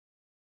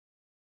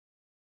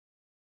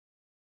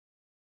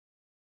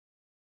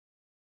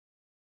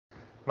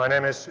My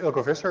name is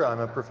Eelco Visser. I'm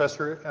a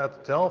professor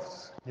at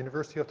Delft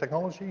University of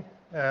Technology,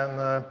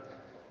 and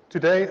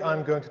today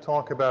I'm going to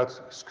talk about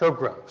scope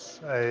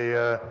graphs,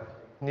 a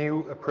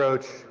new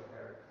approach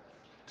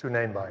to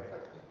name binding.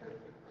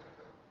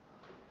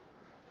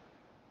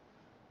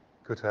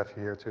 Good to have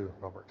you here too,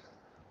 Robert.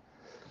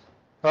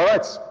 All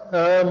right,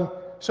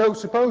 so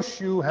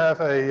suppose you have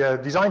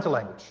designed a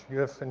language. You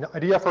have an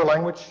idea for a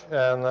language,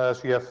 and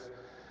so you have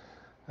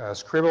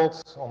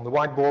scribbled on the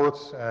whiteboard,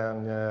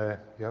 and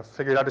you have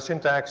figured out the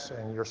syntax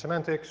and your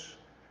semantics.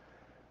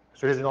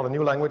 So this is not a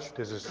new language.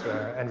 This is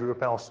Andrew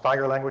Appel's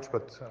Tiger language,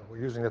 but we're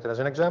using it as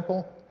an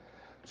example.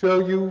 So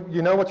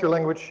you know what your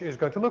language is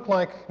going to look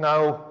like.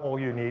 Now all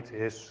you need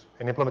is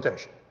an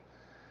implementation.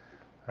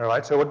 All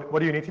right, so what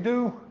do you need to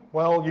do?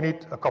 Well, you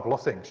need a couple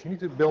of things. You need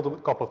to build a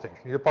couple of things.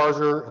 You need a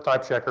parser, a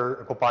type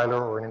checker, a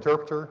compiler, or an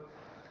interpreter.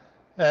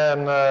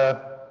 And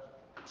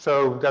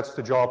so that's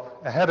the job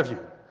ahead of you.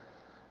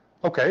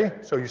 Okay,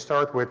 so you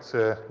start with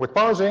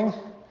parsing,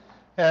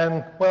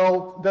 and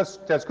well,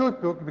 that's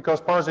good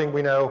because parsing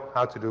we know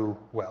how to do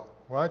well,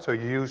 right? So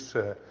you use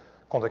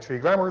context-free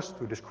grammars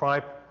to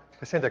describe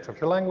the syntax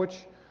of your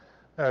language.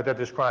 That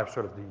describes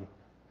sort of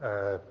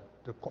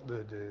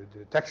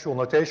the textual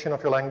notation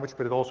of your language,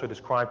 but it also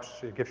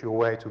gives you a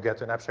way to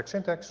get an abstract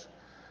syntax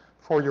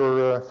for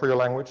your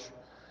language.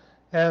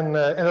 And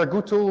there are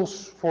good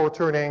tools for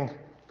turning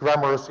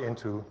grammars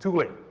into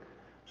tooling.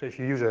 So if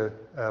you use a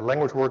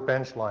language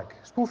workbench like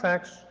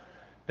Spoofax,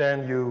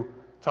 then you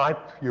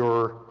type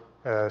your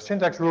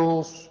syntax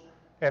rules,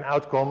 and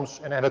out comes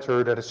an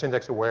editor that is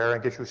syntax aware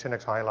and gives you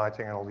syntax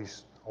highlighting and all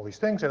these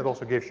things. And it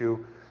also gives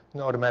you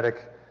an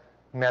automatic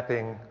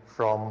mapping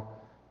from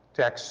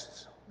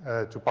text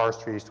to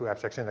parse trees to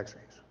abstract syntax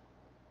trees.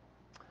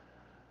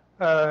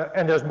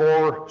 And there's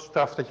more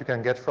stuff that you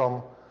can get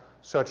from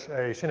such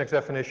a syntax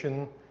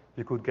definition.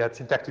 You could get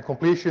syntactic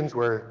completions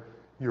where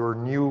your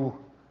new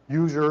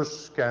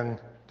users can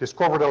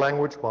discover the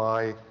language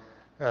by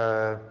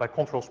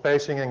control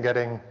spacing and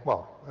getting,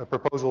 well,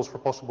 proposals for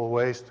possible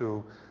ways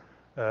to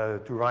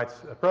write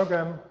a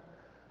program.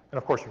 And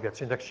of course you get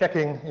syntax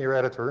checking in your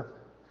editor.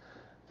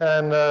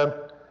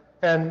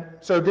 And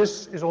so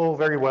this is all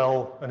very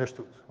well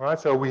understood, right?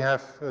 So we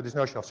have this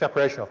notion of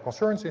separation of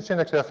concerns in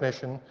syntax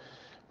definition,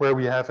 where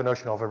we have a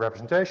notion of a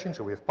representation.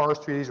 So we have parse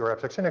trees or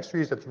abstract syntax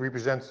trees that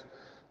represent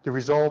the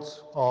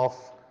results of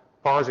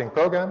parsing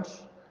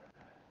programs.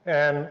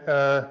 And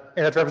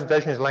that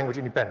representation is language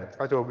independent,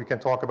 right? So we can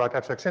talk about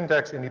abstract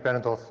syntax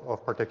independent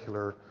of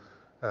particular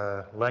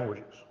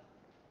languages.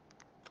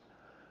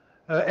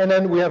 And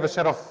then we have a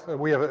set of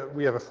we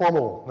have a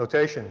formal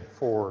notation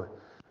for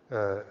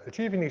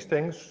achieving these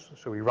things.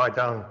 So we write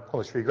down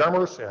context-free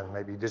grammars and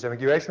maybe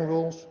disambiguation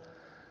rules,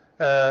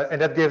 and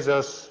that gives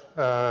us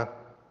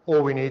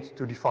all we need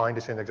to define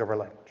the syntax of our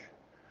language.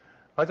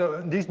 Right?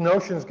 So these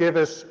notions give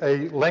us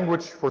a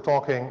language for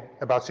talking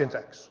about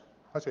syntax.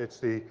 Right? So it's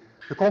the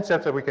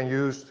concept that we can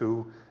use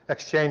to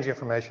exchange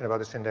information about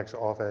the syntax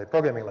of a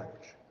programming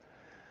language.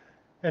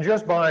 And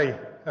just by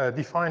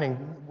defining,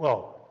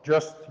 well,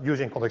 just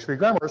using context-free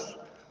grammars,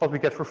 what we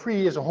get for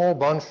free is a whole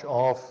bunch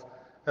of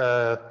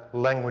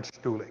language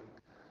tooling.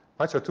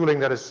 Right? So tooling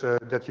that is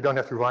that you don't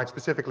have to write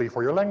specifically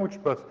for your language,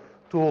 but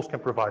tools can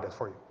provide it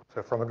for you.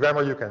 So from a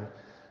grammar you can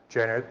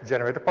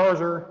generate a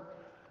parser,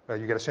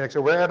 you get a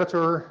syntax-aware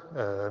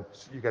editor,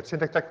 you get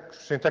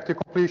syntactic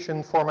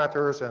completion,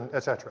 formatters, and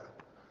etc.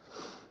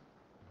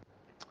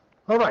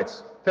 All right,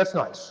 that's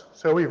nice.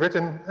 So we've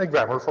written a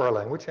grammar for our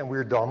language and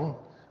we're done.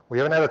 We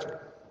have an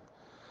editor.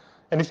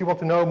 And if you want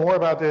to know more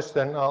about this,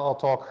 then I'll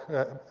talk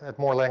at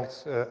more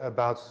length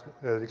about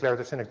the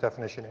declarative syntax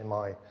definition in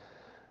my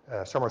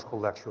summer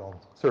school lecture on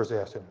Thursday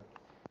afternoon.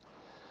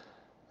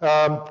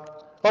 All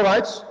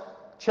right,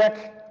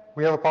 check.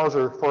 We have a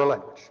parser for a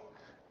language.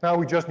 Now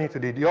we just need to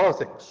do the other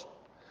things.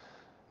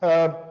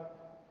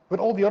 But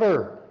all the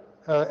other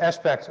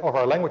aspects of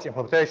our language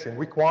implementation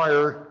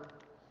require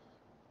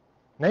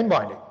name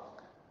binding.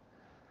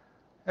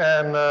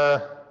 And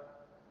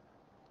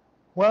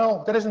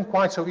well, that isn't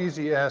quite so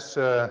easy as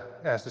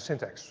the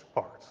syntax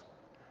part.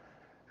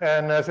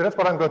 And so that's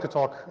what I'm going to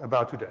talk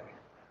about today.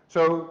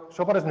 So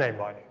what is name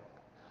binding?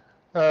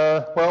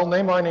 Well,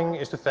 name binding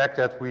is the fact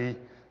that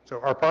so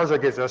our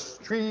parser gives us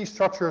tree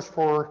structures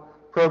for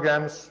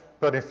programs,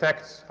 but in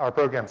fact our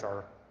programs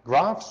are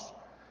graphs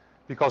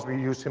because we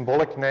use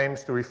symbolic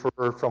names to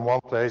refer from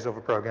one place of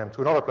a program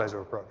to another place of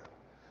a program.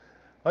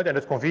 Right? And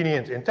it's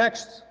convenient in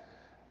text,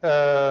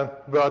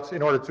 but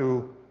in order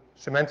to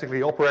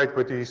semantically operate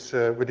with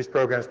these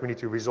programs, we need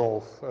to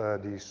resolve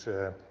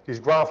these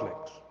graph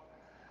links.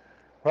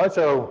 Right?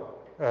 So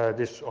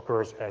this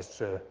occurs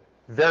as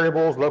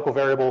variables, local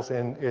variables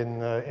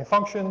in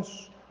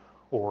functions,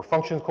 or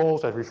function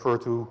calls that refer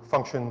to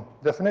function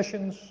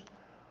definitions,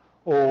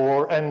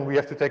 and we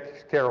have to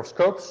take care of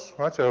scopes.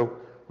 Right? So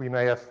we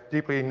may have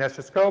deeply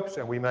nested scopes,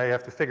 and we may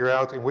have to figure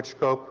out in which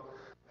scope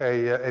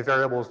a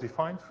variable is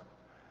defined,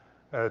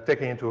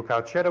 taking into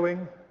account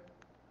shadowing.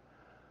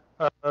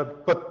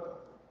 But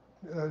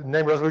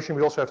name resolution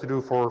we also have to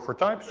do for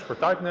types, for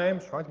type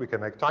names, right? We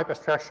can make type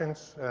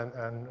abstractions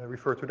and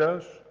refer to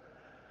those.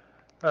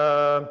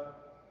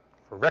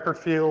 For record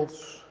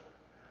fields,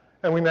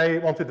 and we may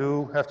want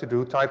to have to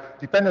do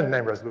type-dependent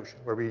name resolution,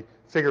 where we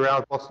figure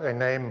out what a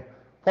name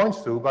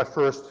points to by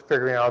first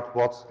figuring out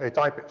what a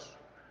type is.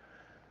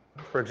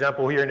 For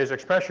example, here in this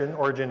expression,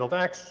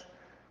 origin.x,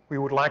 we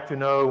would like to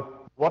know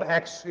what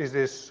x is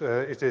this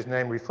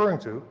name referring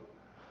to.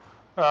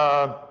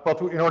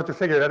 But in order to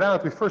figure that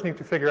out, we first need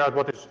to figure out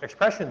what this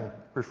expression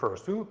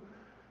refers to.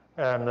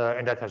 And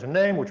that has a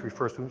name, which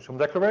refers to some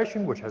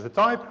declaration, which has a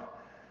type,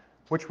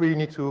 which we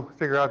need to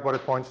figure out what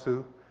it points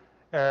to.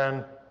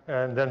 And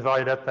then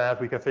via that path,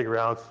 we can figure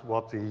out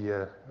what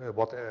the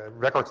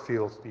record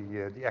field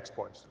the x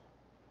points to.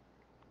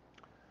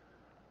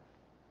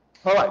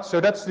 All right, so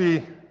that's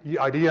the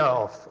idea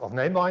of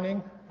name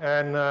binding.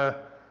 And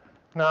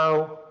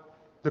now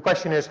the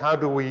question is, how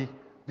do we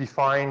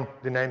define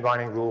the name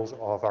binding rules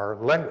of our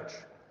language?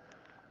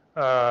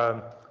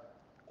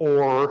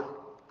 Or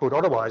put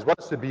otherwise,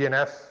 what's the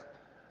BNF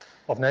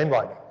of name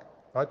binding?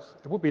 Right?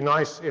 It would be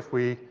nice if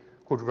we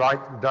could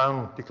write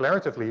down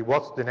declaratively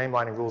what the name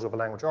binding rules of a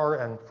language are,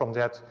 and from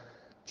that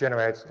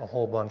generate a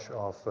whole bunch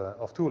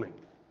of tooling.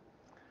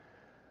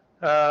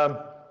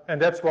 And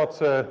that's what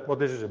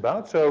this is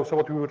about. So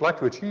what we would like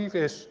to achieve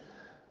is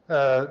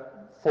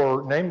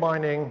for name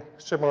binding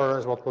similar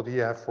as what we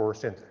have for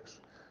syntax,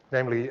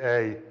 namely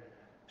a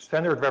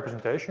standard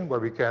representation where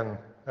we can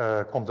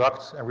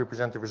conduct and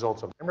represent the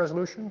results of name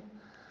resolution,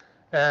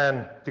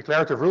 and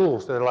declarative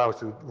rules that allow us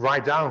to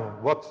write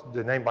down what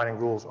the name binding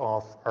rules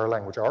of our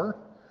language are,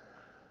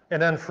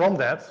 and then from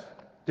that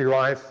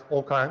derive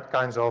all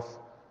kinds of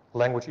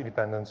language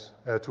independent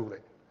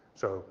tooling.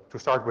 So to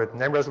start with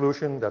name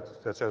resolution, that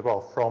says,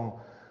 well, from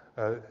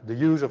the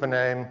use of a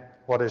name,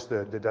 what is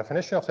the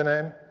definition of the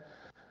name,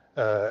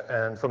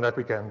 and from that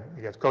we can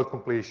get code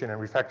completion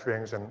and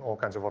refactorings and all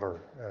kinds of other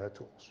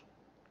tools.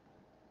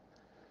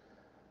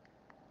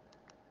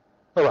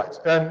 All right,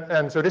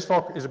 and so this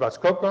talk is about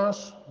scope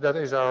graphs. That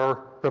is our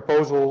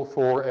proposal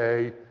for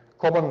a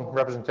common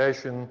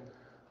representation,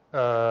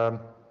 so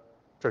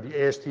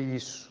the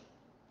ASTs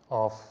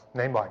of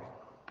name binding.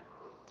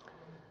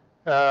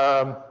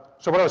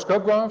 So what are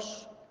scope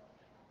graphs?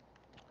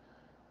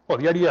 Well,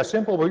 the idea is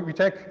simple. We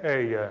take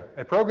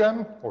a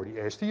program, or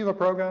the AST of a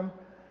program,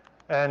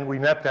 and we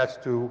map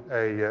that to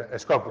a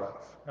scope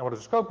graph. And what is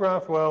a scope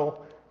graph?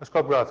 Well, a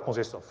scope graph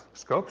consists of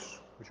scopes,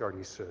 which are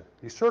these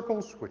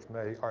circles, which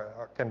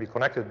can be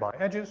connected by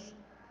edges.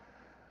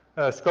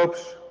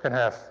 Scopes can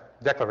have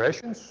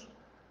declarations,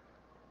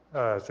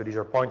 so these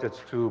are pointed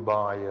to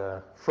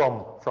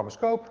from a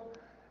scope,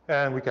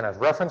 and we can have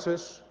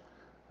references.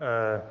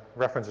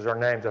 References are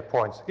names that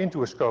point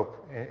into a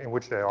scope in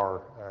which they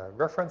are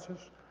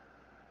references.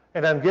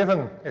 And then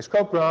given a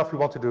scope graph, we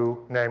want to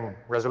do name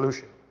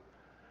resolution.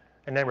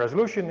 And name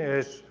resolution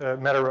is a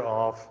matter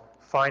of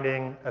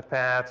finding a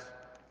path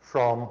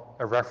from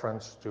a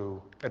reference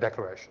to a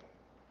declaration.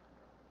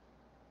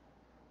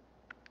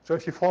 So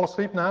if you fall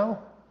asleep now,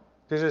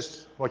 this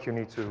is what you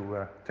need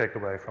to take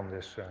away from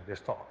this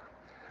talk.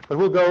 But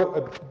we'll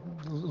go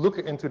look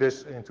into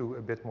this into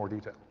a bit more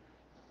detail.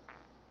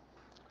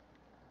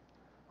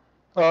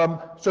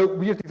 So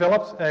we have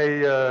developed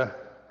a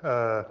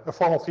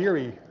formal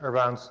theory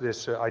around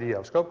this idea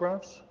of scope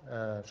graphs.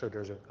 So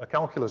there's a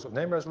calculus of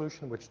name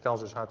resolution which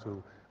tells us how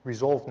to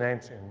resolve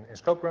names in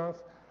scope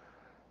graph.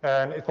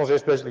 And it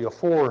consists basically of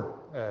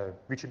 4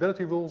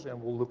 reachability rules,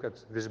 and we'll look at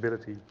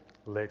visibility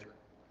later.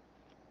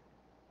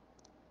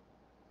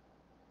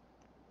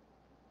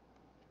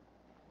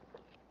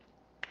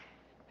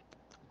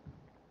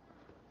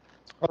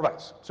 All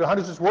right, so how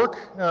does this work?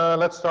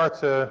 Let's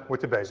start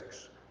with the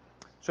basics.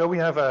 So we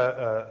have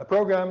a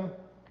program,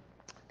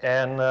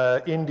 and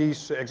in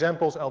these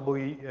examples I'll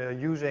be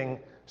using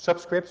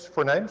subscripts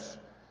for names.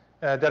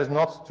 That is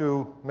not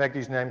to make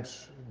these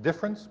names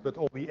different, but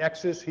all the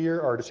x's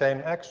here are the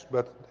same x,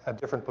 but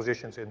at different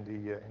positions in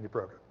the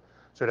program.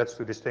 So that's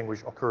to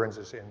distinguish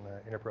occurrences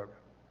in a program.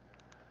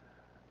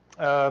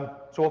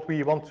 So what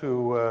we want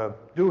to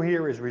do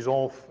here is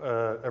resolve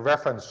a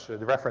reference, the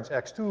reference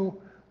x2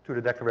 to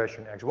the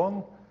declaration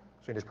x1.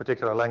 So in this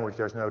particular language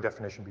there's no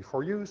definition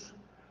before use.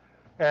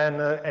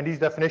 And these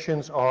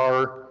definitions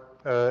are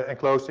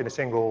enclosed in a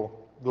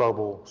single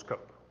global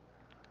scope.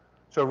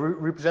 So we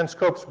represent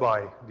scopes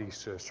by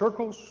these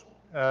circles,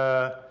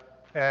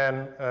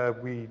 and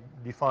we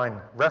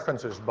define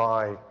references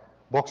by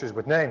boxes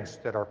with names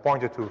that are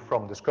pointed to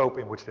from the scope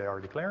in which they are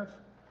declared.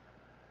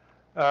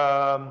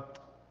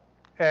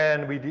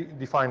 And we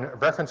define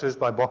references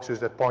by boxes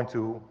that point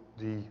to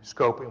the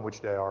scope in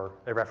which they are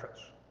a reference.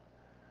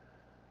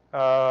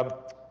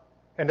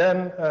 And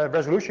then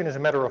resolution is a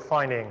matter of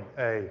finding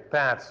a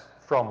path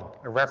from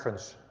a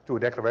reference to a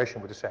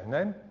declaration with the same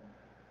name,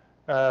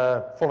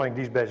 following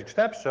these basic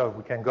steps. So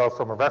we can go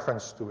from a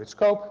reference to its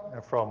scope,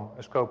 and from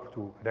a scope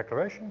to a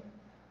declaration.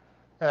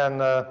 And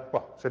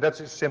well, so that's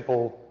a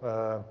simple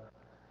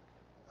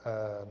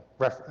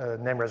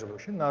name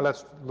resolution. Now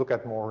let's look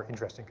at more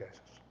interesting cases.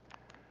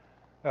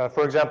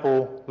 For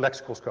example,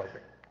 lexical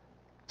scoping.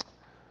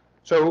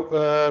 So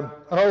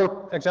another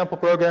example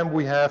program,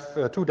 we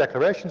have two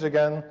declarations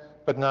again,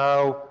 but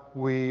now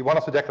one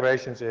of the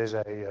declarations is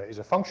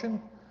a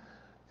function,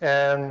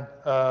 and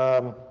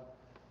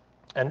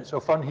so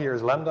fun here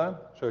is lambda.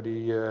 So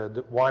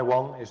the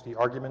y1 is the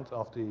argument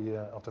of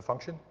the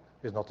function,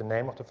 is not the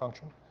name of the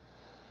function.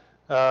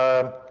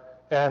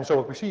 And so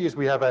what we see is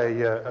we have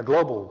a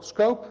global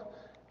scope,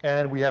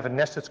 and we have a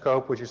nested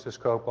scope, which is the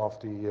scope of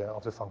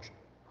the function.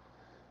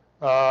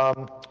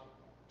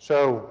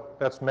 So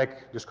let's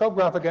make the scope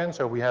graph again.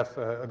 So we have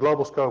a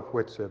global scope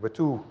with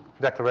two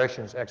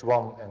declarations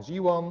x1 and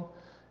z1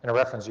 and a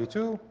reference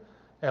z2,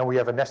 and we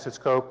have a nested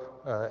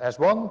scope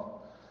s1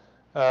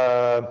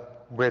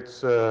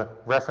 with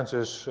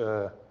references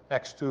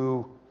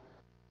x2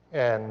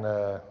 and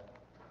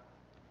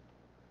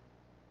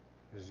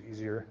this is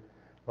easier,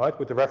 right?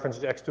 With the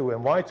references x2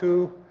 and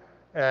y2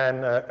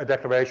 and a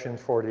declaration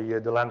for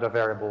the lambda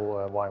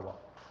variable y1.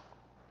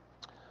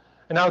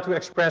 And now to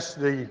express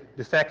the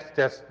fact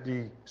that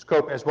the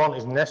scope S1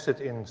 is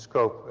nested in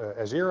scope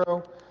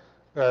S0,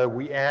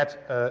 we add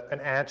an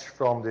edge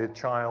from the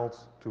child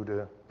to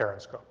the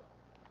parent scope.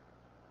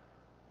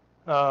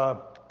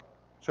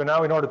 So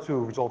now in order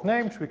to resolve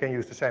names, we can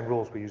use the same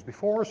rules we used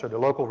before. So the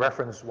local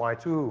reference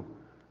Y2,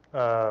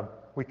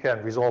 we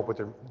can resolve with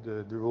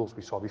the rules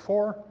we saw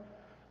before.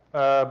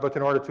 But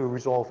in order to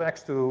resolve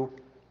X2,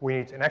 we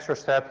need an extra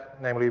step,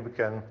 namely we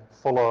can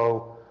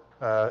follow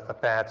a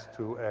path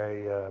to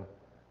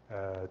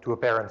a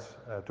parent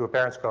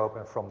scope,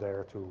 and from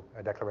there to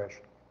a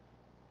declaration.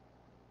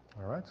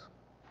 All right.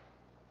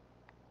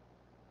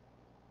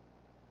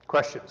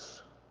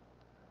 Questions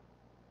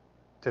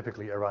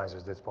typically arise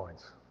at this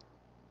point.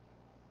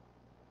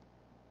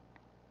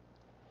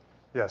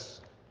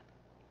 Yes.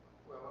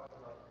 Well, that's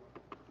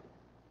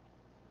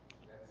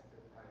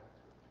the time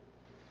for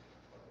that question.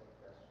 But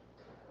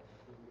because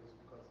we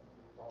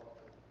talked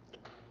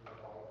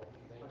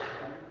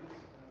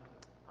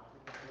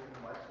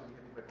about so we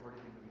have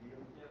recorded in the video.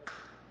 Yes.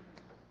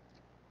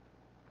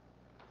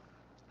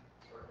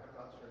 Sorry, I'm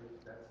not sure if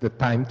that's the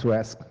time to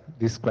ask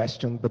this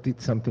question, but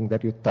it's something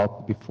that you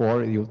talked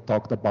before. You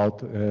talked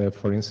about,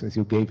 for instance,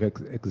 you gave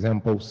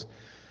examples,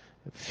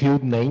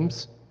 field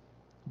names,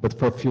 but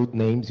for field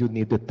names you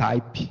need the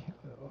type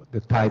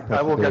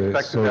I will get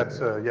back to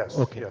that, yes,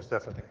 okay. Yes,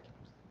 definitely,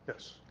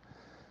 yes.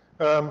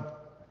 All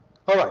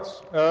right,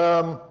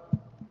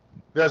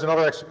 there's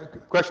another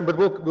question, but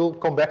we'll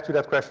come back to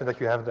that question that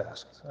you haven't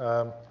asked.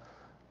 All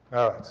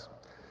right.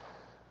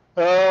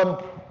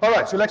 All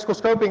right, so lexical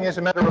scoping is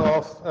a matter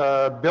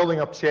of building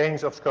up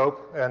chains of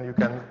scope, and you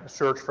can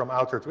search from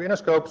outer to inner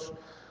scopes,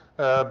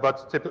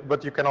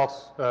 but you cannot,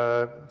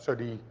 so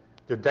the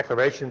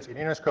declarations in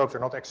inner scopes are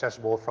not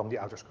accessible from the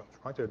outer scopes,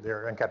 right?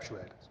 They're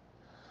encapsulated.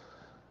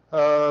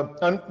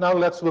 And now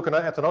let's look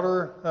at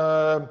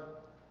another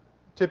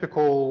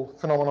typical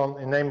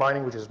phenomenon in name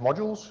mining, which is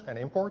modules and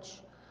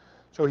imports.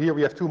 So here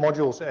we have two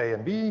modules, A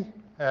and B,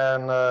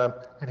 and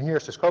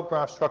here's the scope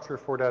graph structure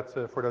for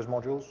those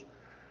modules.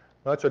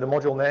 Right, so the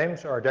module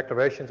names are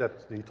declarations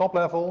at the top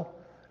level,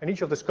 and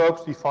each of the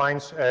scopes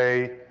defines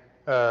a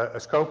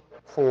scope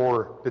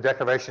for the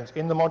declarations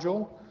in the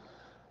module.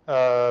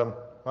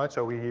 Right,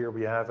 so here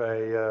we have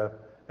a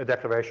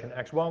declaration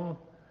x1,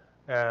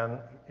 and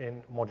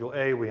in module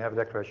A we have a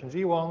declaration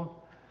z1,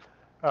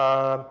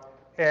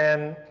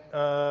 and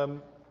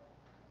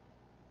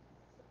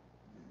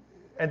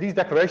these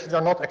declarations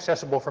are not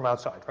accessible from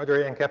outside. Right,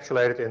 they're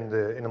encapsulated in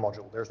the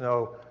module. There's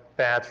no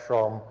path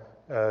from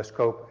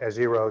scope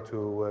S0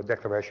 to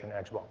declaration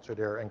X1, so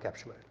they're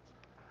encapsulated.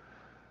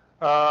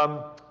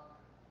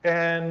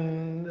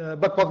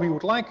 But what we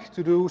would like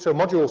to do, so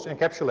modules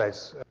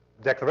encapsulate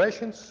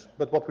declarations,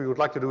 but what we would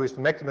like to do is to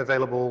make them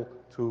available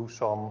to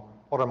some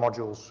other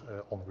modules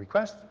on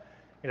request,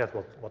 and that's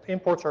what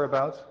imports are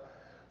about.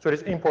 So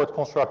this import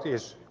construct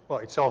is, well,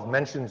 itself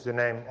mentions the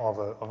name of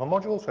a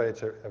module, so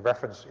it's a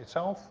reference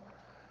itself.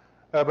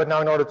 But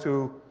now in order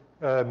to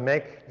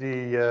make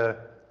the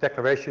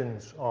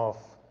declarations of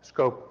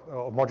scope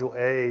of module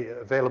A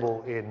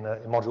available in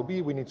module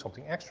B, we need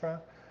something extra,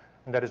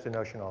 and that is the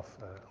notion of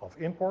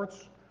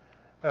imports.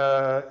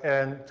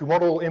 And to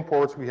model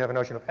imports, we have a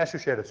notion of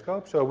associated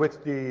scope. So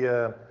with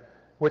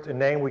a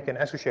name, we can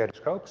associate a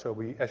scope. So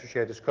we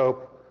associate the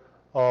scope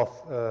of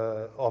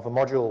a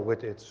module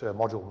with its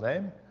module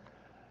name,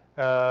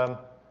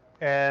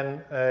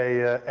 and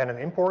an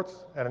import.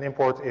 And an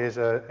import is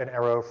an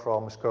arrow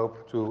from a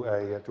scope to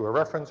a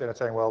reference, and it's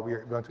saying, well,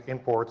 we're going to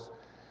import.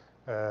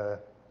 The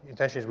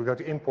intention is we're going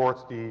to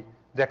import the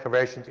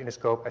declarations in a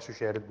scope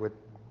associated with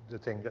the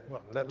thing that,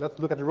 well, let's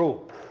look at the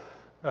rule.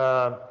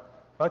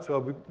 Right, so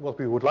what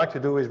we would like to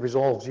do is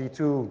resolve Z2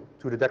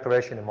 to the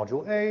declaration in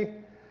module A,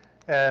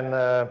 and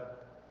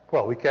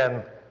well, we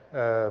can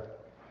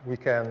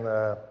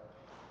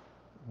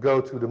go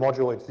to the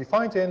module it's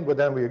defined in, but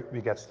then we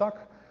get stuck.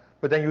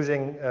 But then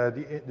using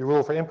the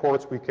rule for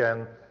imports, we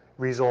can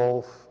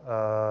resolve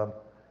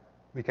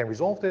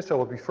this. So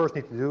what we first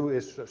need to do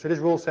is, so this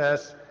rule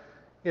says,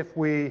 if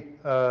we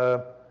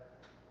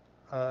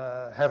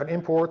have an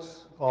import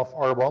of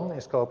R1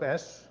 in scope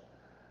S,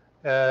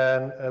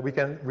 and we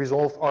can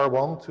resolve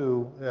R1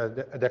 to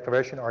a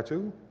declaration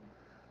R2,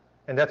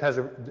 and that has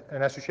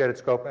an associated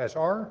scope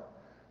SR.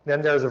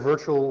 Then there's a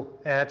virtual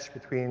edge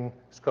between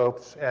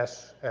scopes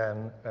S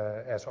and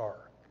SR.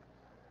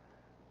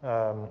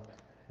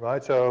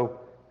 Right, so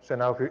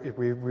now if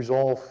we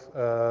resolve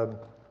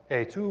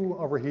A2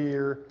 over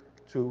here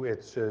to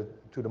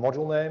the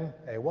module name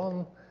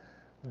A1,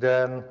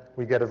 then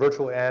we get a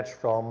virtual edge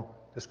from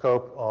the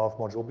scope of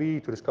module B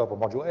to the scope of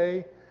module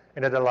A,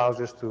 and that allows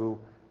us to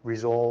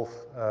resolve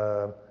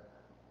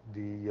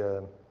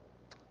the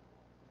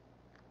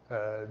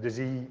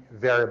Z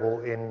variable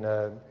in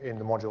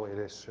the module it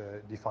is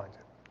defined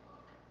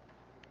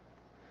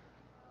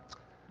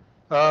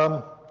in.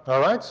 All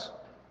right.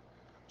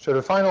 So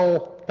the final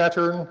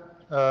pattern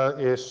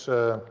is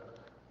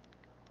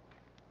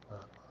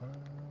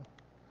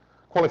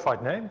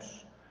qualified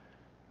names.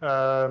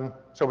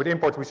 So with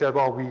import, we said,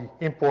 well, we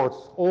import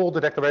all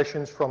the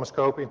declarations from a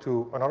scope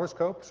into another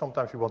scope.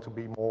 Sometimes we want to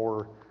be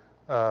more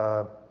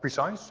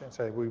precise and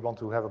say we want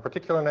to have a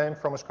particular name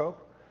from a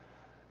scope.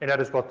 And that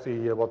is what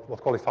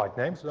what qualified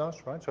names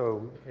does, right?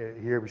 So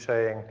here we're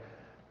saying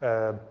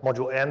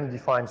module N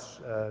defines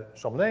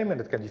some name,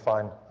 and it can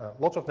define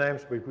lots of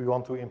names. We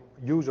want to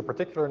use a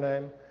particular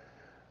name.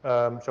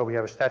 So we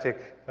have a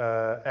static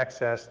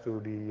access to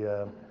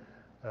the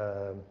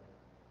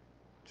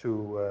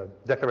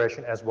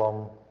declaration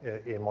S1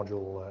 in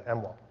module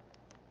M1.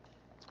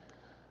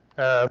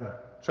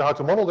 So how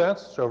to model that?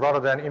 So rather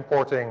than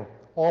importing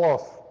all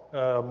of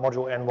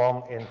module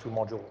N1 into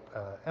module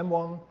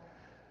M1,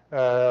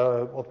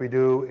 what we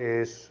do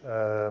is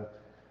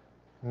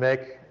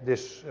make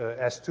this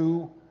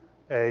S2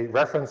 a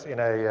reference in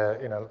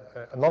an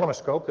anonymous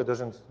scope that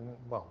doesn't,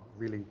 well,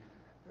 really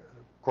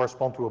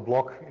correspond to a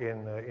block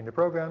in the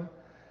program.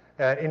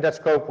 In that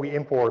scope, we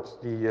import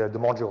the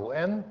module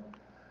N,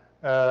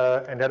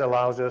 and that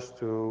allows us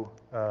to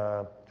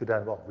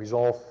then, well,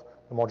 resolve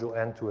the module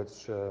N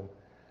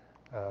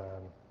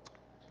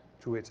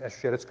to its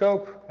associated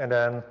scope, and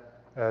then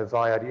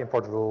via the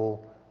import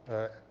rule,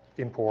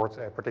 import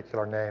a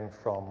particular name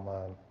from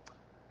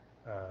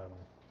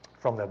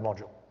that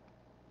module.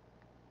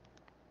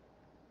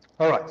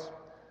 All right.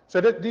 So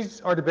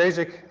these are the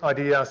basic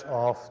ideas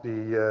of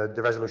the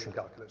resolution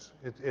calculus.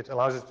 It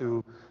allows us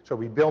to, so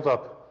we build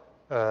up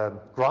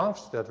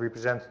graphs that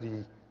represent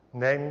the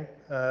name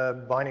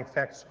binding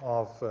facts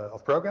of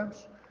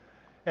programs.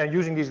 And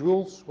using these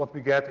rules, what we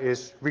get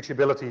is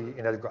reachability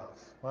in that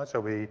graph. Right? So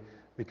we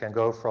can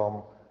go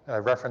from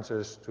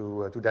references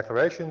to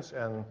declarations,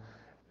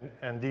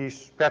 and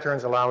these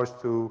patterns allow us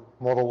to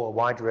model a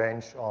wide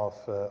range of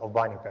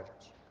binding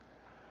patterns.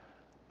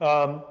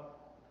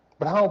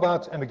 But how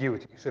about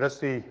ambiguity? So that's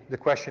the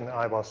question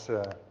I was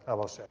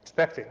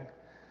expecting.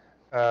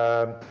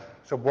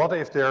 So what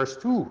if there's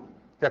two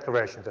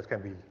declarations that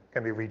can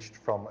be reached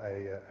from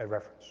a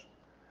reference?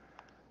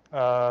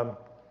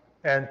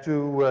 And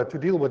to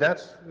deal with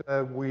that,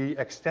 we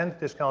extend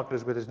this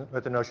calculus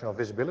with the notion of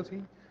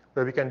visibility,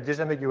 where we can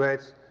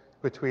disambiguate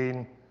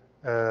between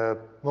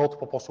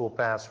multiple possible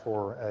paths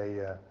for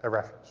a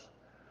reference.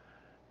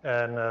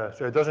 And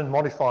so it doesn't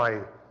modify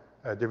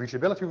the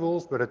reachability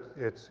rules, but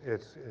it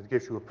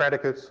gives you a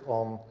predicate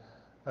on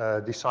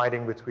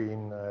deciding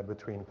between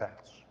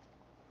paths.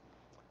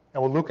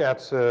 And we'll look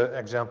at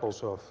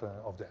examples of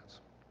that.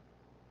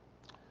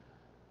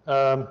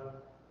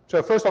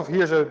 So first off,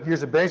 here's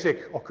a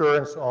basic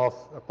occurrence of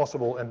a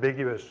possible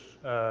ambiguous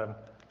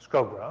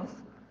scope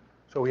graph.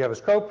 So we have a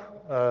scope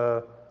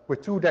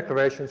with two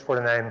declarations for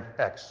the name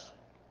X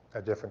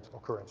at different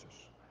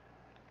occurrences.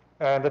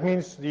 And that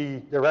means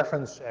the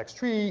reference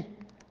X3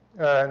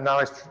 now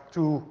has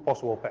two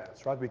possible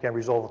paths, right? We can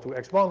resolve it to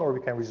X1 or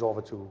we can resolve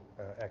it to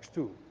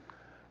X2.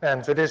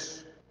 And so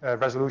this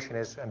resolution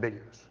is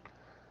ambiguous.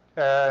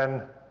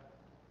 And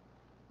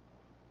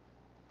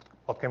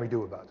what can we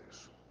do about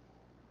this?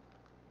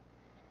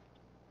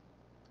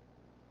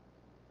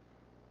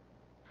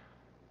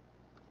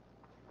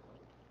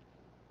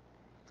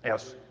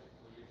 Yes.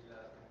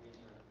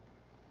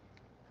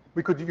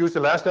 We could use the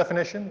last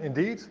definition,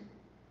 indeed,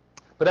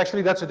 but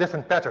actually that's a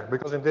different pattern,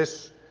 because in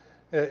this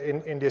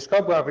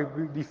scope graph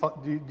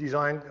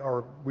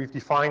we've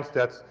defined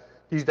that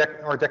these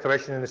are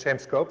declarations in the same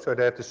scope, so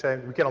they have the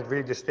same. We cannot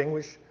really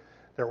distinguish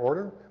their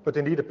order, but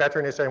indeed the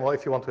pattern is saying, well,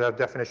 if you want to have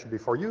definition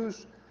before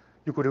use,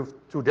 you could have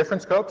two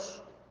different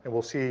scopes, and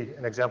we'll see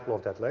an example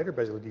of that later.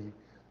 Basically,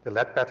 the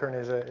let pattern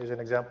is an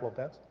example of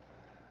that,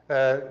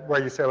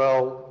 where you say,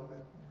 well,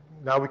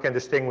 now we can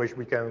distinguish.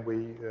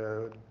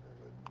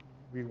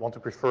 We want to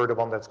prefer the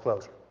one that's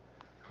closer.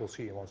 We'll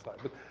see in one slide.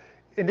 But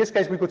in this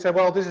case, we could say,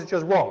 well, this is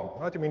just wrong,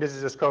 right? I mean, this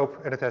is a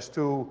scope and it has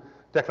two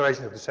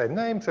declarations of the same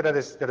name, so that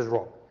is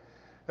wrong.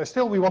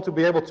 Still, we want to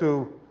be able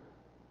to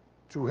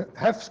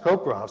have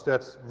scope graphs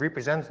that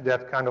represent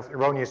that kind of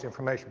erroneous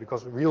information,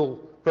 because real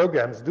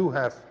programs do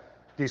have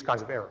these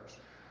kinds of errors.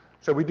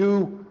 So we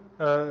do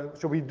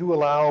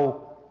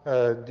allow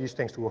these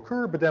things to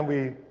occur, but then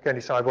we can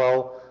decide,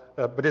 well,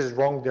 but this is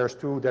wrong. There's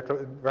two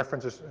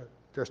references.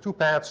 There's two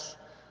paths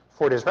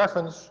for this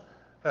reference,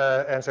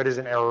 and so this is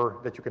an error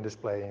that you can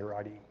display in your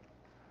IDE.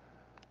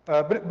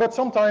 But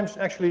sometimes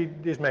actually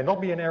this may not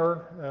be an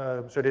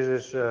error. So this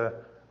is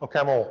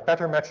OCaml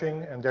pattern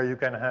matching, and there you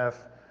can have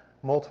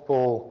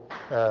multiple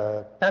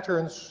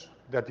patterns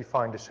that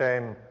define the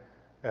same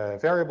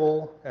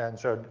variable, and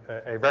so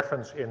a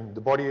reference in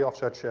the body of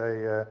such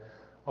a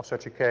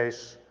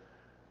case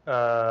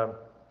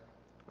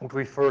would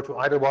refer to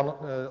either one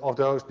of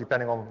those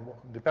depending on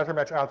the pattern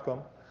match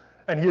outcome.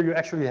 And here you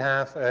actually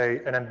have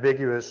an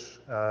ambiguous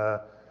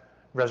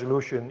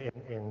resolution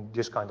in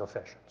this kind of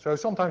fashion. So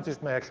sometimes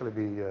this may actually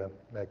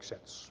make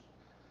sense.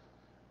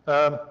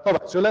 All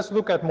right, so let's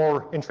look at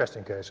more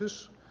interesting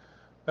cases.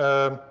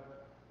 So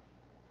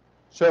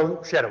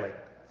shadowing,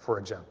 for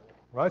example.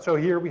 Right, so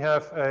here we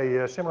have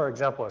a similar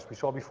example as we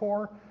saw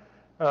before.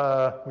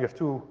 We have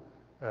two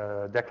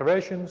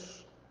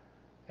declarations,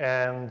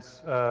 and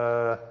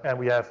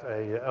we have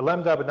a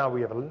lambda, but now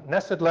we have a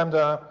nested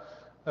lambda,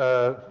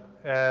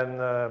 and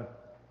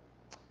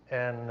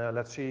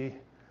let's see,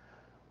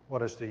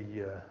 what is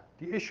the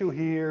issue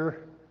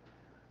here?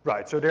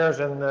 Right, so there's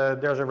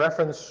a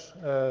reference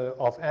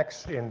of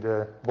x in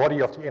the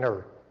body of the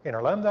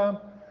inner lambda.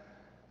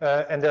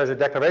 And there's a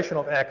declaration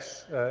of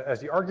x as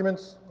the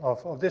argument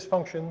of this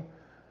function,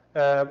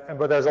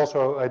 but there's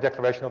also a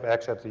declaration of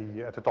x at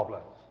the top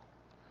level.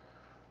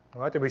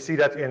 All right, and we see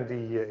that in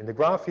the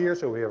graph here.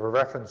 So we have a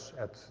reference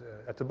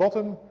at the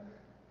bottom,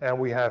 and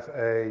we have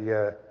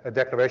a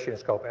declaration in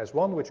scope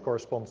S1, which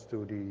corresponds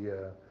to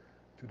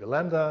the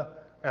lambda,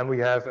 and we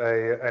have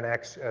an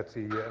x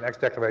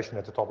declaration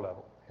at the top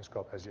level in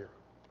scope S0.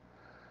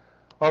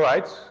 All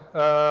right.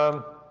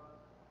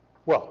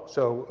 Well,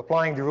 so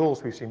applying the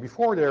rules we've seen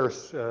before,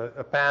 there's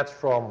a path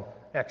from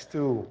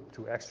x2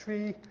 to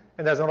x3,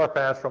 and there's another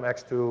path from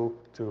x2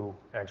 to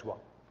x1.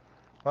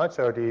 Right,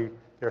 so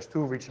there's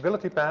two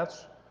reachability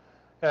paths,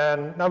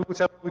 and now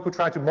we could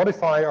try to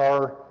modify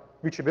our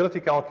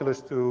reachability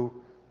calculus to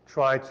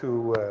try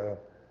to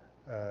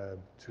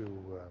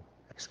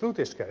exclude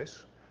this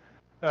case.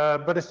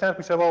 But instead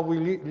we said, well,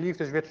 we leave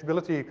this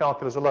reachability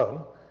calculus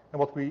alone, and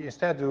what we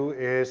instead do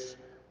is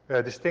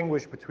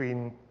distinguish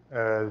between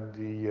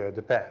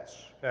the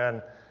paths.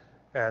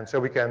 And so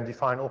we can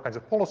define all kinds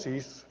of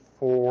policies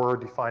for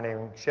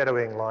defining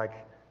shadowing-like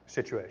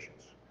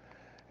situations.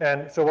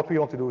 And so what we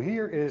want to do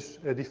here is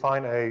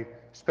define a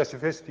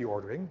specificity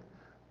ordering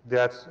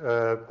that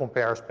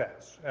compares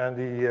paths. And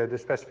the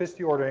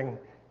specificity ordering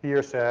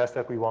here says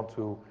that we want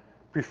to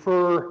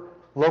prefer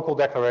local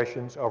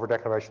declarations over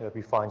declarations that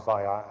we find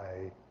via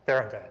a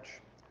parent edge.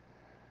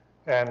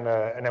 And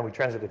then we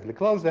transitively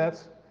close that.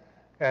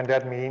 And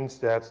that means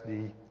that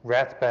the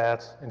red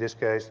path, in this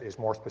case, is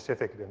more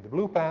specific than the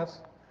blue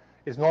path.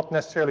 It's not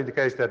necessarily the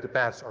case that the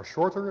paths are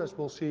shorter, as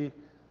we'll see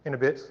in a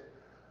bit.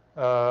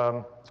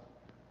 So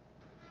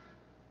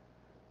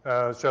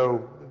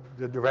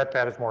the red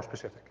path is more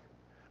specific,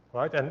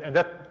 right? And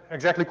that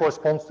exactly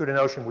corresponds to the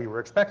notion we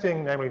were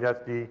expecting, namely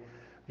that the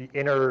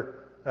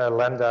inner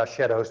lambda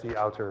shadows the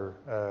outer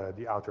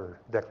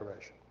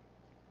declaration.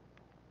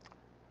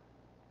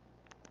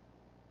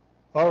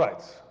 All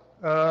right.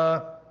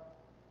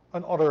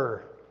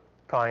 Another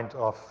kind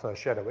of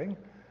shadowing.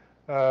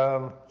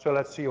 So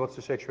let's see what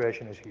the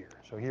situation is here.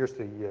 So here's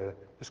the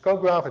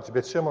scope graph. It's a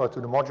bit similar to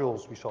the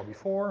modules we saw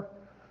before.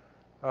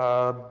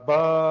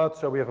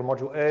 So we have a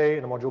module A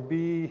and a module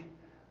B.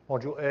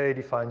 Module A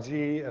defines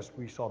Z as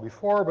we saw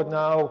before, but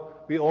now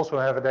we also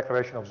have a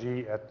declaration of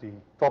Z at the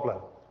top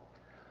level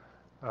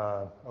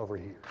over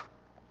here.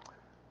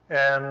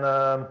 And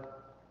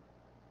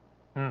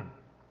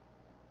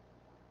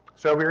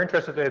so we're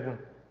interested in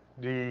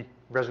the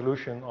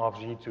resolution of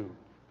Z2.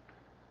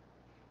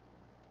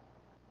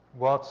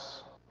 Well,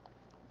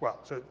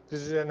 so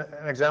this is an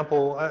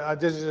example.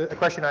 This is a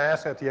question I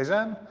asked at the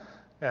exam.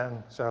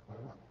 And so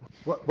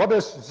what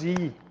does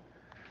Z1,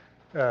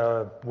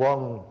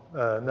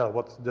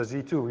 what does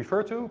Z2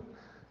 refer to?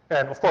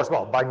 And of course,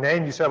 well, by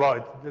name you say,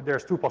 well,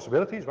 there's two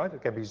possibilities, right?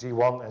 It can be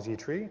Z1 and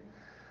Z3.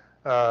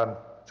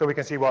 So we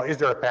can see, well, is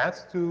there a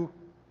path to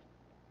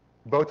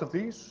both of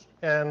these?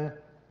 And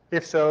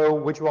if so,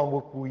 which one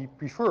would we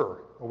prefer?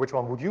 Or which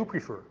one would you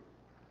prefer?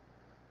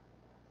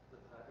 The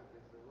title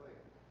gives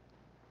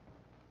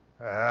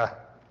away.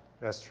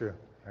 That's true.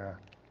 Yeah.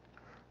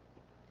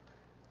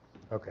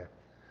 Okay.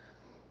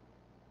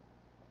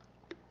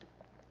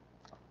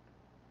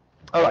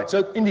 All right,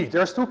 so indeed,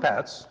 there's two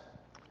paths.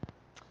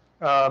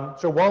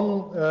 So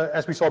one,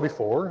 as we saw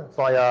before,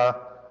 via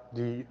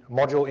the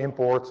module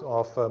import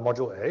of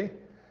module A,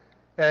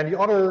 and the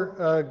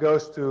other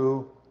goes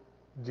to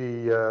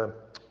the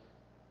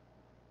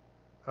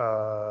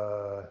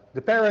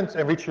parent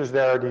and reaches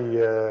there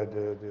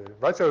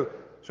right. So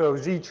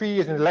Z3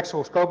 is in the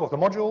lexical scope of the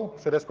module,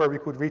 so that's where we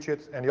could reach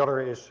it, and the other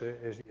is the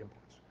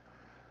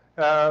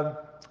import.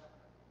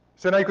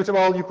 So now you could say,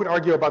 well, you could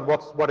argue about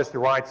what is the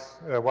right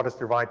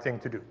thing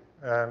to do.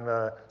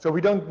 And so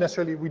we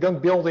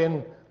don't build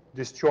in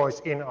this choice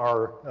in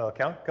our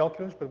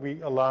calculus, but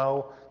we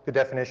allow the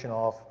definition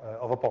of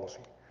a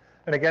policy.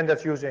 And again,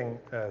 that's using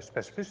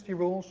specificity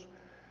rules.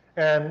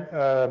 And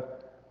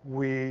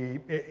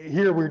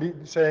here we're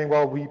saying,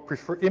 well, we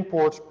prefer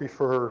imports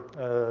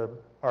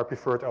are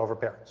preferred over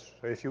parents.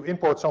 So if you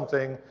import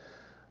something,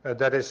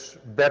 that is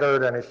better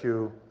than if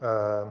you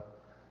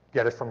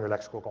get it from your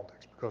lexical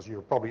context, because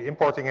you're probably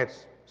importing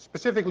it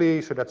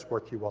specifically, so that's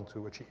what you want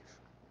to achieve.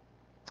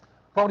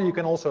 Probably you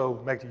can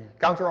also make the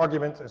counter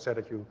argument and say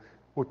that you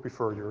would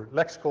prefer your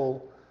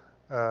lexical,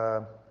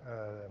 the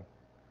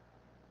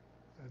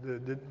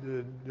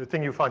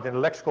thing you find in the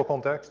lexical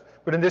context.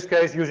 But in this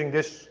case, using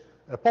this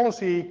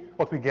policy,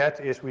 what we get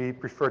is we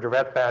prefer the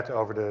red path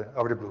over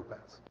the blue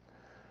path.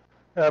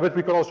 But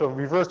we could also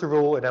reverse the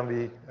rule, and then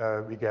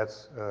we get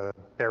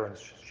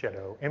parents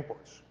shadow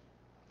imports.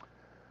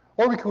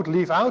 Or we could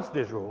leave out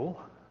this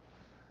rule,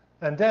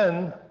 and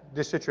then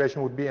this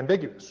situation would be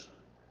ambiguous.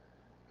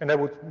 And that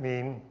would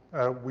mean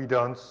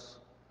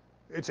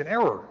it's an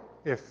error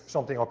if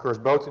something occurs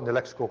both in the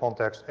lexical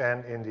context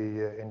and in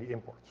the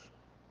imports.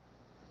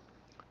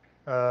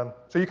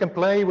 So you can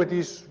play with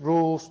these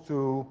rules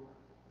to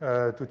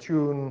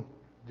tune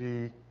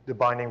the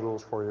binding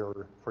rules for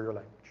your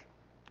language.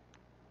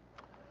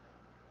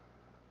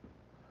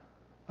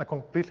 I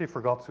completely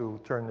forgot to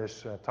turn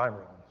this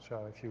timer on,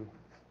 so if you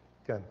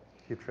can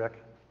keep track.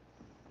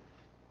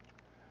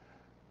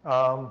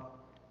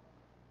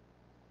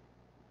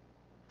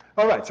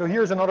 All right, so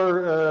here's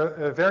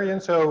another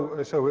variant. So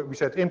we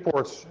said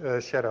imports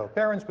shadow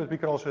parents, but we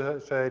can also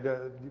say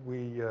that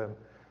we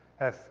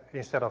have,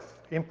 instead of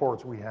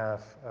imports, we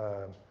have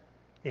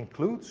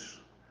includes.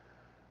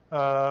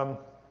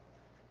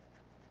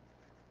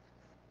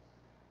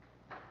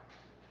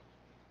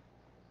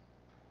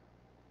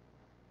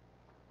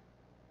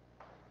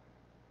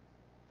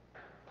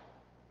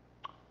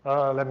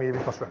 Let me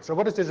reconstruct. So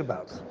what is this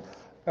about?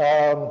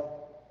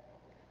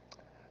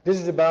 This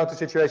is about the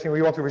situation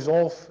we want to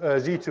resolve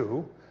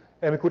Z2,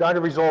 and we could either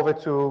resolve it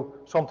to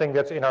something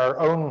that's in our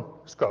own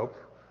scope,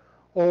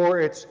 or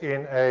it's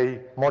in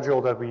a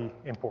module that we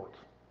import.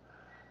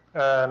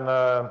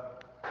 And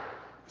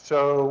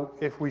so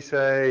if we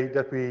say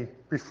that we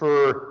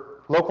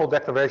prefer local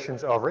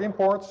declarations over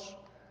imports,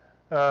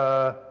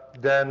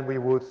 then we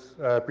would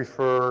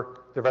prefer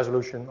the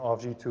resolution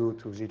of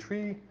Z2 to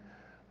Z3.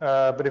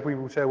 But if we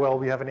would say, well,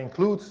 we have an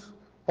include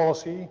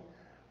policy,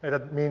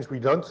 that means we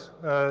don't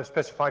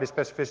specify the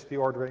specificity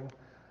ordering,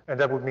 and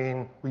that would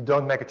mean we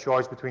don't make a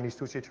choice between these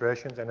two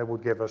situations, and that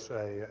would give us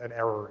an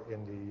error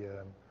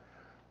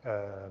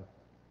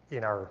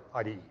in our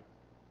IDE.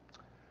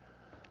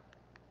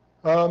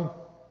 All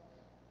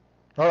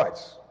right,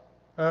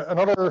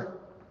 another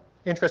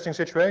interesting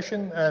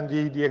situation, and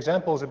the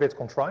example is a bit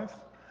contrived.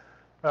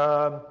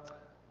 So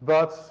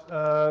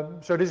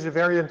this is a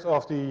variant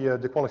of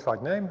the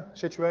qualified name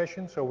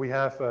situation. So we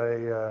have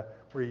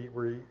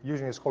we're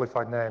using this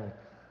qualified name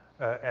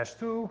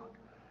S2,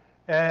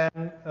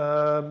 and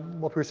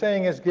what we're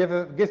saying is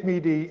give me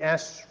the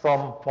S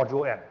from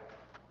module N,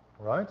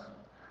 right?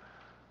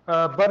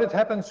 But it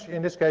happens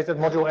in this case that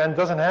module N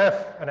doesn't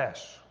have an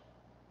S,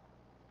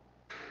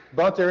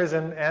 but there is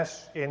an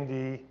S in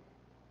the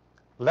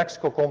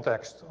lexical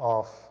context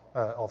of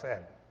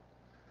N.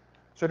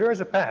 So there is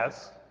a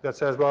path that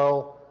says,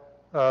 well,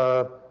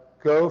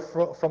 go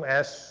from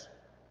S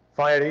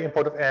via the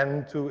import of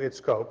N to its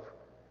scope,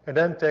 and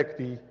then take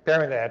the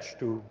parent edge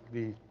to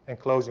the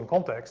enclosing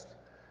context,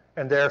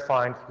 and there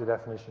find the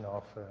definition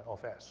of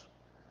S.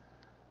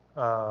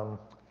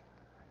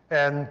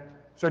 And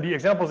so the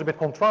example is a bit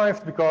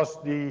contrived because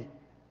the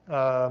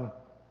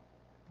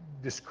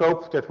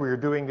scope that we're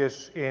doing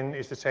this in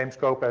is the same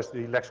scope as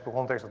the lexical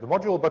context of the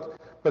module,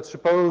 but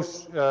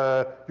suppose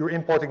you're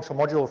importing some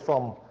module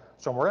from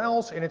somewhere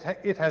else, and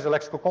it has a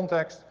lexical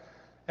context,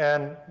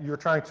 and you're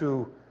trying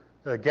to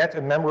get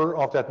a member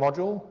of that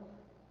module,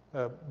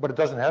 but it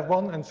doesn't have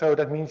one, and so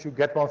that means you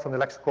get one from the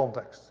lexical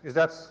context. Is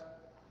that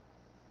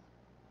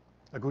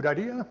a good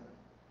idea?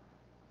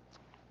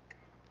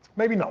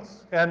 Maybe not.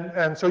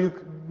 And so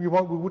we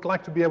would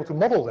like to be able to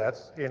model that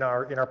in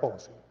our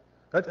policy.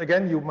 But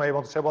again, you may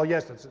want to say, well,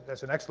 yes,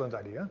 that's an excellent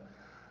idea.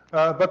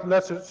 But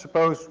let's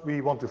suppose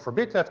we want to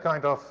forbid that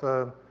kind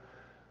of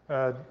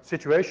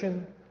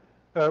situation.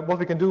 What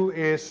we can do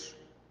is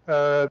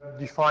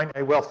define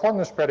a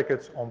well-formless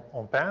predicate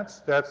on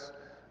paths that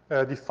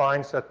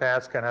defines that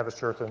paths can have a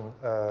certain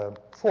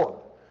form.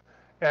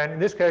 And in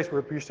this case,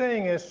 what we're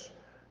saying is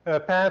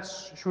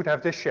paths should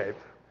have this shape.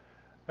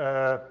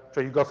 So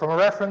you go from a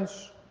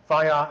reference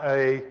via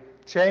a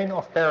chain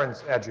of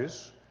parent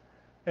edges,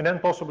 and then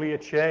possibly a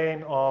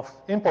chain of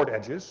import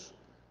edges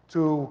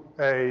to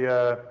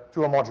a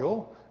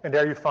module, and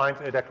there you find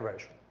a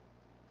declaration.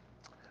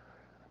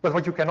 But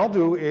what you cannot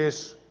do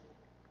is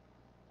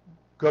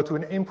go to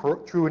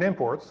through an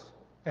import,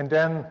 and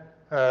then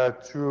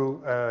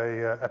through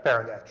a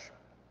parent edge.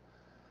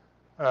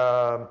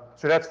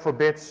 So that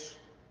forbids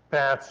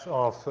paths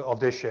of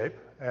this shape,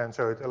 and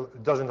so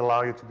it doesn't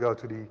allow you to go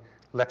to the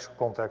lexical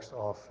context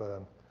of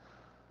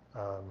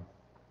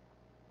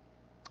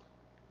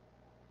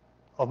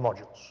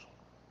modules.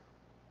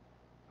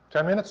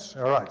 10 minutes?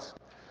 All right.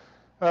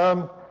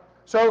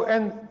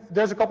 And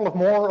there's a couple of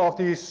more of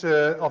these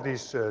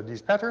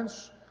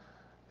patterns,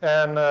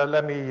 and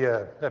let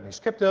me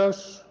skip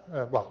those.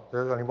 Well,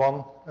 there's only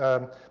one.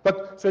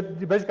 So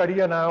the basic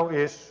idea now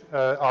is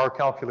our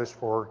calculus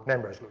for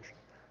name resolution.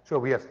 So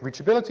we have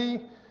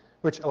reachability,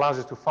 which allows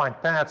us to find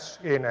paths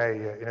in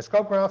a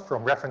scope graph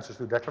from references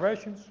to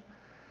declarations.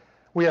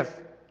 We have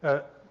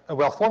a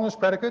well-formless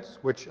predicate,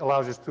 which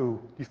allows us to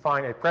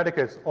define a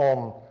predicate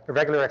on a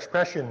regular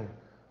expression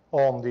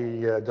on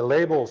the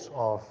labels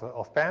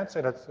of paths,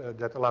 and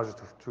that allows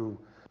us to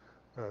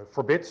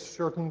forbid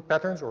certain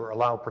patterns or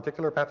allow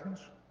particular patterns.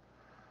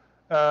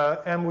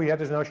 And we have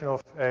this notion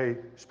of a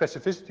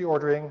specificity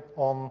ordering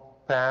on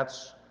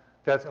paths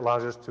that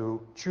allows us to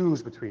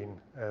choose between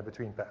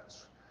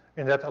paths,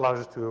 and that allows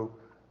us to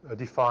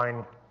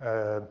define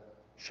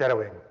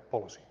shadowing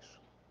policies.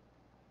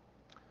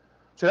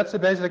 So that's the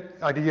basic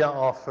idea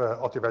of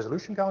the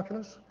resolution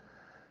calculus.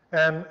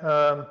 And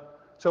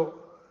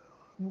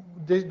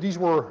these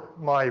were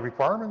my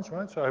requirements,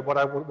 right? So what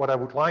I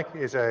would like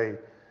is a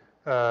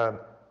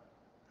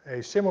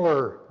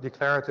similar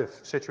declarative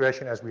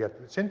situation as we had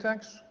with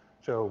syntax.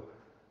 So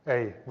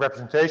a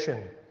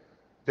representation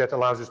that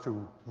allows us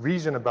to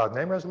reason about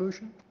name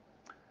resolution.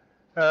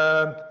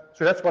 So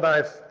that's what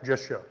I've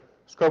just shown.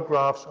 Scope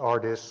graphs are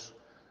this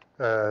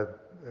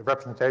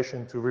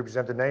representation to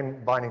represent the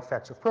name binding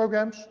facts of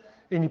programs,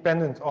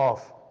 independent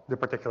of the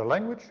particular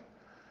language.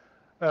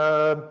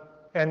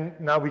 And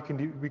now we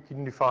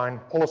can define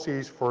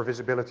policies for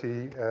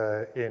visibility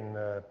in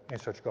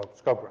such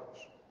scope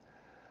graphs.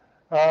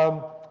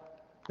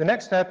 The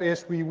next step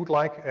is we would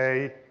like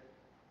a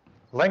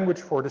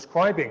language for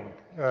describing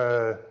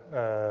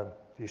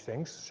these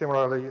things,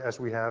 similarly as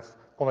we have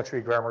context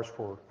tree grammars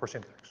for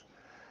syntax.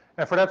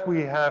 And for that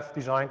we have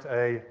designed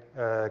a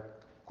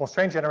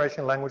constraint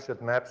generation language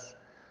that maps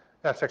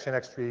abstract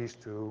syntax trees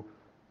to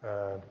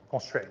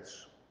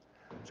constraints.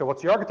 So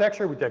what's the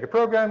architecture? We take a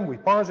program, we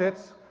parse it,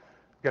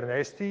 get an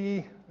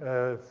AST.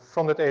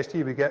 From that AST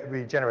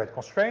we generate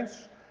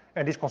constraints,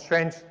 and these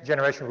constraint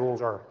generation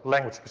rules are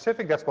language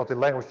specific. That's what the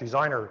language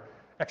designer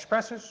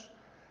expresses.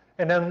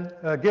 And then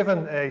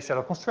given a set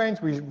of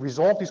constraints, we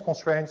resolve these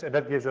constraints, and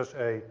that gives us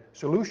a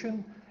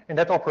solution, and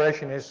that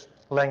operation is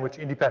language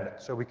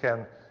independent. So we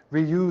can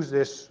reuse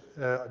this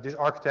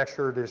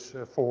architecture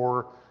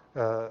for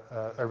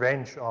a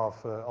range of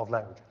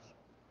languages.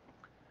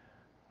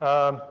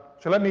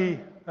 So let me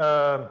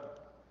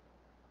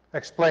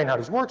explain how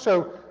this works.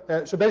 So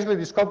basically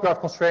the scope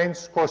graph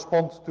constraints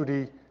correspond to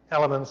the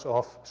elements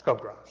of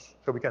scope graphs.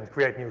 So we can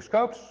create new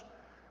scopes.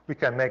 We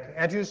can make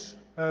edges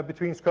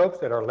between scopes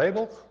that are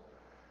labeled.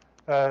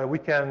 We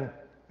can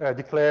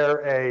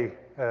declare a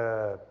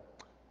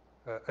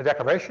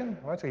declaration,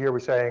 right? So here we're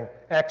saying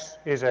X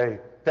is a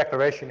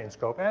declaration in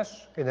scope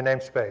S in the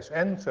namespace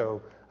N.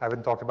 So I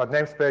haven't talked about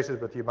namespaces,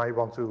 but you might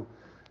want to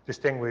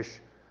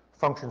distinguish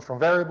functions from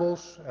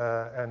variables,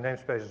 and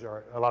namespaces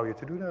allow you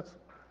to do that.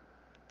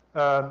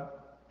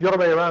 The other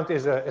way around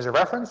is a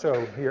reference.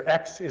 So here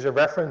X is a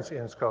reference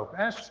in scope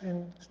S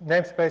in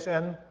namespace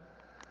N.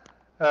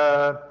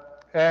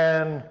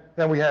 And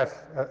then we have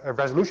a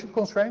resolution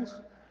constraint.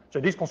 So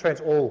these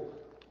constraints all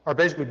are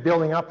basically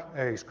building up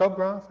a scope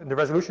graph, and the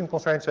resolution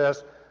constraint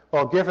says,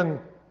 well, given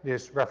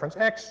this reference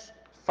X,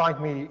 find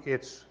me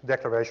its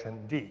declaration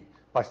D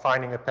by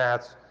finding a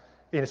path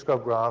in a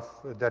scope graph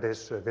that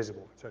is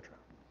visible, etc.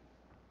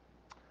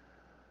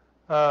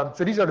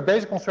 So these are the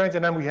basic constraints,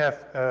 and then we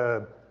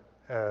have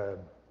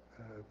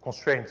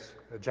constraint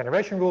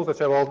generation rules that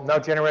say, well, now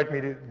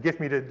give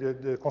me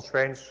the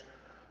constraints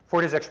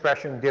for this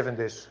expression given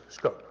this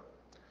scope.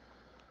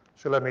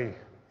 So let me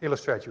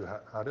illustrate you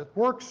how that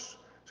works.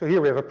 So here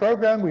we have a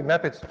program, we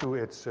map it to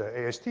its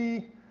AST,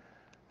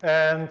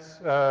 and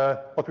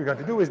what we're going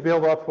to do is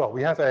build up, well,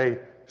 we have a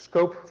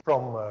scope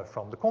from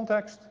the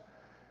context,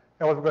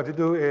 and what we're going to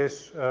do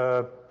is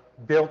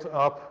build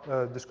up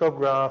the scope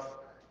graph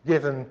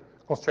given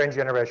constraint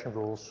generation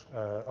rules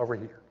over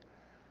here.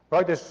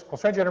 Right, this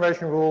constraint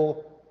generation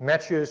rule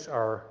matches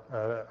our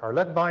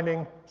let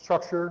binding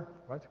structure.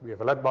 Right, we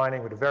have a let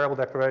binding with a variable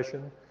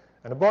declaration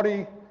and a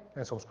body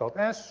and some scope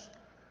S.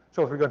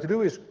 So what we're going to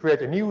do is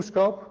create a new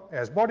scope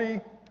as body.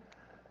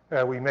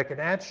 We make an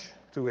edge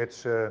to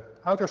its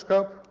outer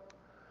scope.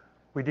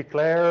 We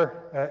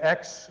declare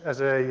X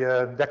as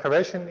a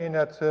declaration in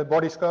that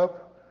body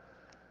scope.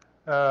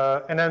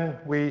 And then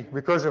we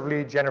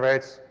recursively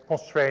generate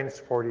constraints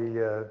for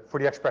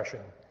the expression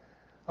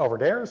over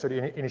there, so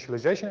the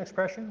initialization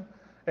expression.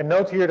 And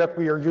note here that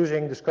we are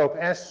using the scope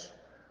S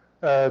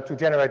to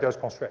generate those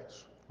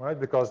constraints, right?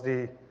 Because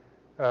we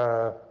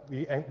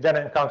then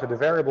encounter the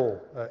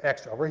variable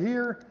X over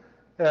here,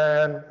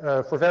 and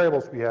for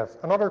variables we have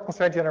another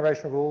constraint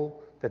generation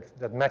rule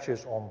that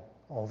matches on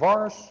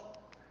vars.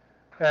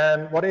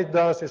 And what it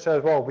does is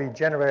says, well, we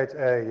generate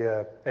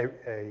a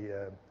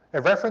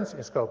reference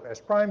in scope S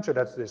prime, so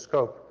that's the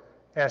scope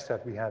S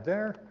that we had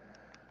there.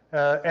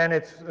 And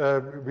it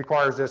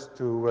requires us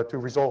to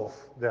resolve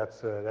that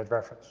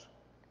reference.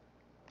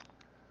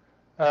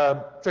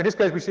 So in this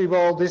case, we see,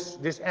 well, this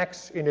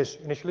x in this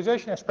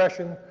initialization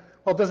expression,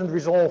 well, doesn't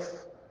resolve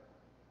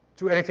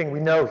to anything we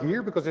know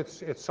here because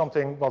it's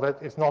something, well,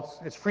 that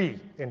it's free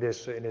in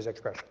this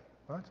expression,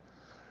 right?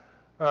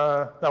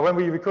 Now, when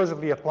we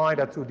recursively apply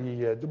that to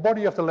the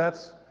body of the LED,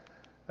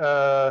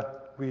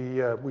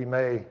 we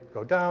may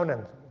go down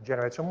and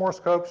generate some more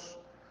scopes.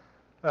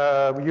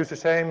 We use the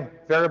same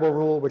variable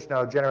rule, which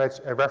now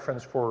generates a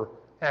reference for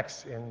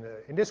x in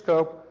this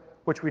scope,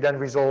 which we then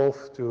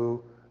resolve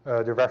to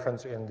the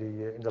reference in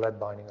the LED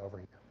binding over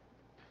here.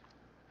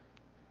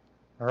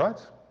 All right,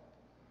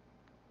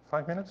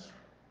 5 minutes.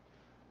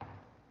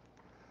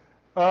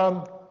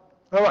 All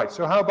right,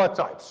 so how about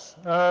types?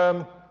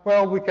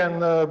 Well, we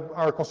can,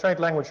 our constraint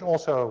language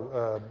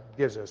also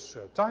gives us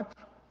type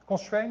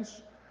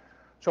constraints.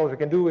 So what we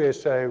can do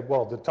is say,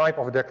 well, the type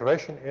of a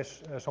declaration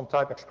is some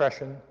type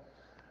expression.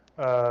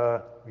 We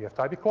have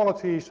type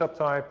equality,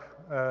 subtype,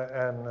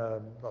 and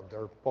well,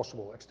 there are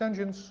possible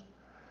extensions.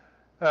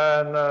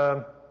 And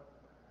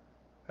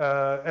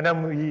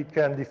then we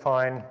can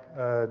define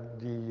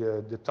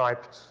the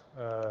typed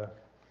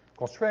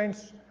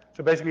constraints.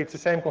 So basically, it's the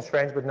same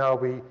constraints, but now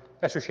we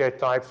associate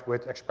types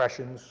with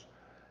expressions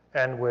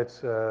and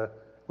with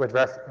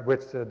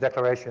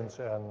declarations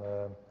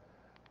and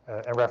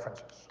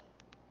references.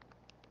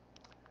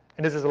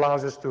 And this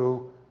allows us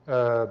to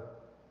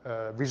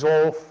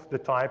resolve the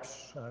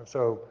types.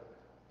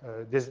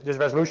 This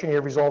resolution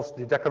here resolves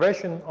the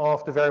declaration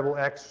of the variable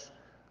x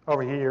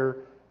over here,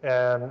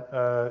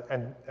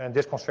 and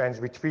this constraint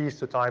retrieves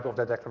the type of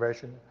that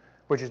declaration,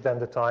 which is then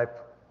the type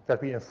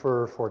that we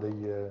infer for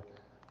the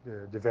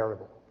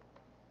variable.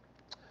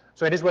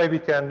 So in this way, we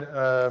can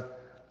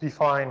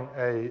define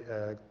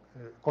a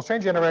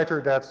constraint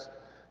generator that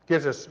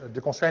gives us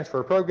the constraints for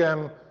a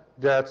program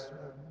that,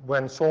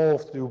 when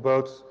solved, do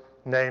both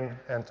name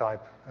and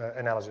type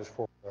analysis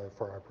for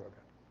our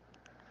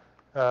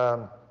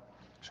program.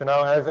 So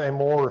now I have a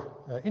more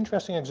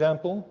interesting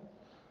example,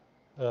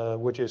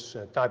 which is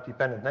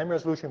type-dependent name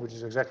resolution, which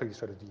is exactly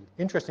sort of the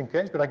interesting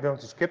case, but I'm going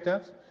to skip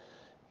that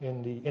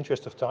in the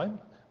interest of time.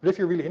 But if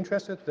you're really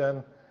interested,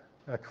 then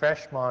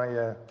crash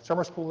my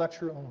summer school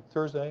lecture on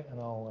Thursday, and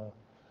I'll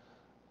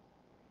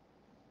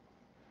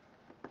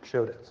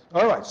show that.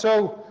 All right,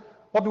 so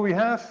what do we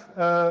have?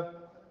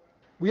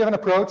 We have an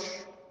approach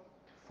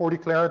for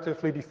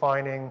declaratively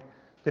defining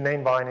the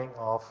name binding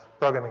of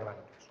programming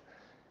languages.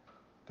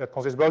 That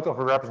consists both of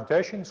a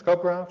representation,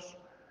 scope graphs,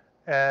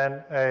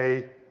 and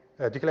a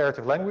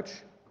declarative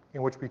language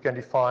in which we can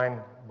define,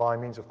 by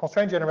means of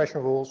constraint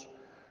generation rules,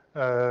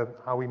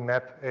 how we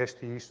map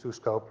ASTs to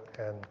scope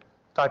and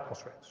type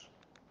constraints.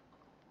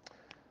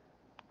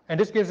 And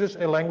this gives us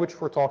a language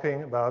for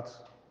talking about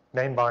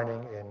name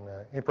binding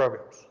in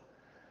programs.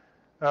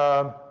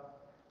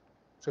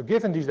 So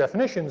given these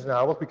definitions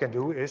now, what we can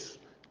do is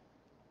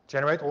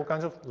generate all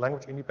kinds of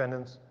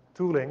language-independent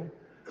tooling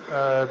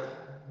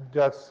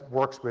that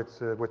works with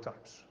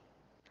types.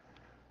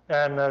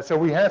 And so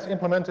we have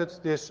implemented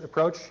this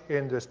approach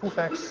in the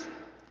Spoofax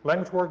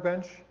language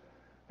workbench.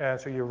 And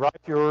so you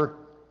write your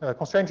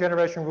constraint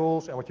generation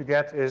rules, and what you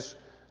get is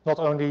not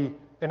only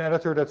an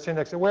editor that's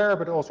syntax aware,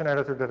 but also an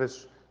editor that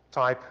is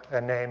type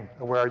and name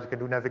aware. You can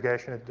do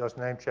navigation, it does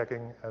name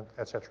checking,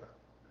 etc.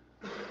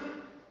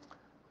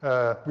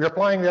 We're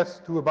applying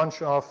that to a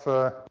bunch of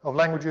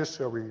languages,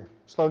 so we're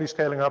slowly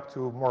scaling up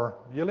to more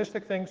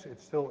realistic things.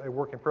 It's still a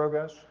work in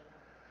progress.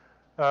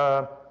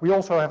 We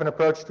also have an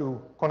approach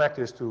to connect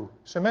this to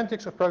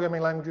semantics of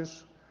programming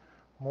languages,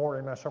 more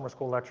in my summer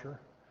school lecture.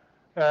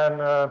 And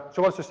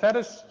so what's the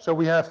status? So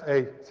we have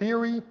a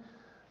theory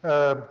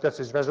that's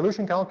this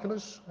resolution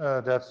calculus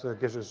that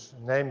gives us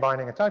name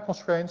binding and type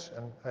constraints,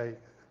 and a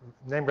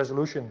name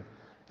resolution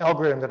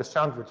algorithm that is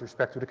sound with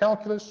respect to the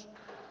calculus.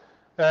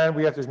 And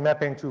we have this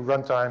mapping to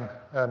runtime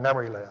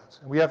memory layout.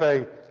 And we have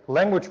a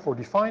language for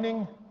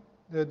defining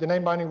the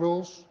name binding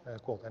rules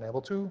called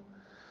enable2.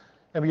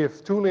 And we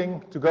have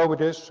tooling to go with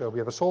this. So we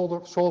have a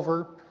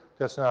solver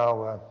that's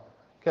now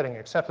getting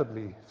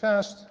acceptably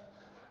fast.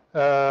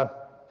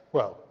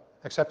 Well,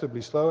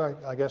 acceptably slow,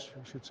 I guess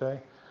you should say.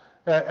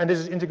 And this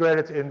is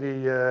integrated in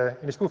the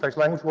Spoofax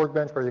language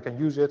workbench, where you can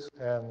use it,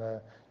 and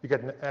you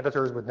get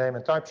editors with name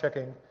and type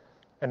checking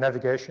and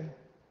navigation.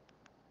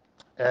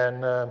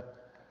 And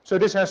so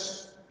this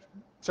has,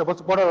 so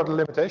what are the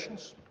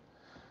limitations?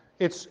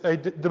 It's a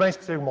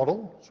domain-specific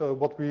model. So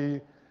what we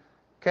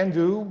can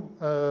do,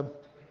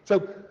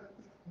 so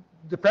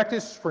the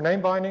practice for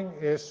name binding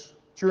is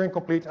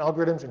Turing-complete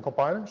algorithms and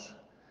compilers.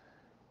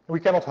 We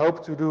cannot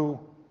hope to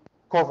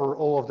cover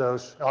all of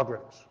those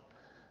algorithms.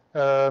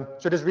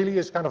 So this really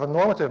is kind of a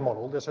normative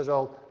model that says,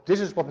 well, this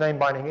is what name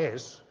binding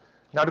is.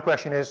 Now the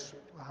question is,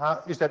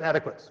 is that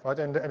adequate, right?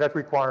 And that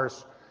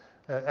requires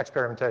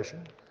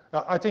experimentation.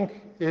 Now, I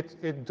think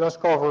it does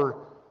cover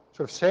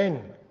sort of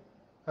sane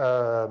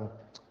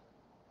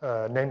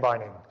name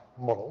binding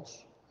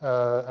models.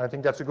 And I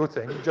think that's a good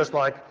thing. Just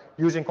like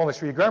using context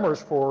free grammars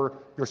for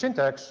your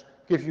syntax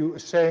gives you a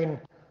sane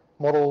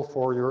model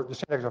for the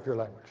syntax of your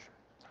language.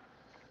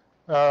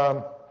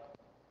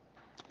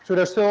 So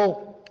there's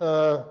still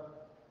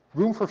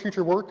room for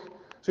future work.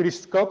 So these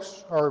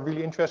scopes are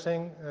really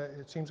interesting,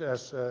 it seems,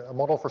 as a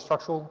model for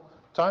structural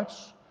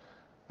types,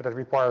 but that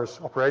requires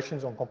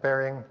operations on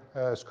comparing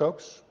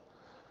scopes.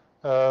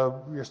 We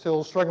are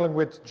still struggling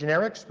with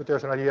generics, but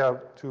there's an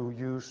idea to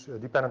use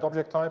dependent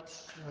object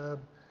types.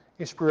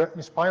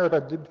 Inspired by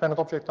dependent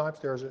object types,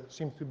 there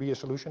seems to be a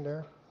solution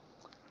there.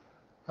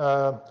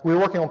 We're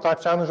working on type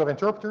soundings of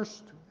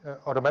interpreters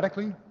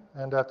automatically,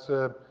 and that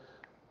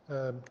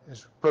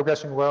is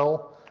progressing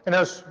well. And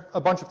there's a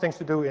bunch of things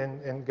to do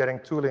in getting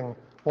tooling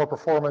more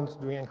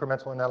performant, doing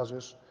incremental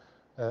analysis,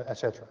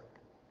 etc.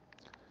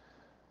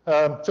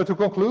 So to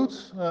conclude,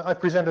 I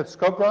presented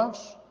scope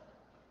graphs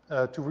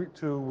as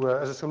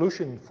a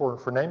solution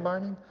for name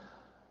binding.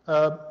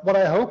 What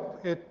I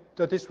hope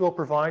that this will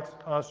provide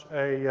us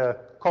a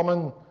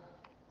common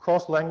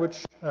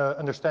cross-language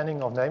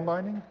understanding of name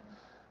binding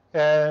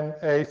and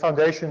a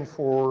foundation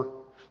for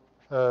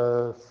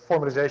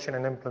formalization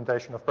and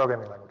implementation of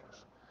programming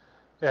languages.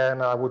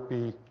 And I would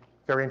be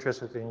very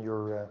interested in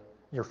your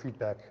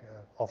feedback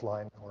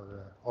offline or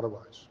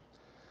otherwise.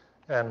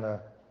 And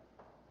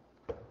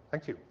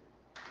thank you.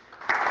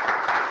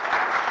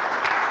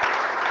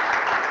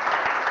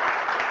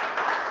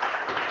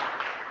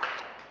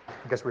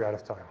 I guess we're out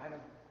of time.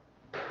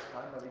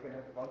 We can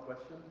have one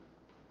question.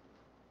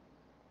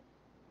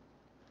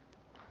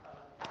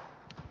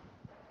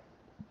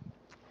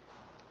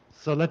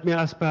 So let me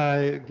ask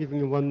by giving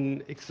you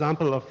one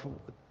example of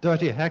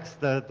dirty hacks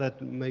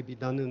that may be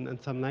done in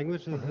some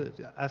languages,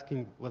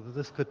 asking whether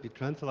this could be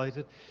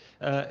translated.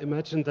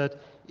 Imagine that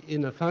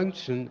in a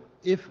function,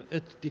 if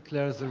it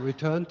declares a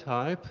return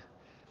type,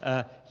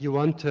 you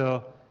want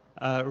to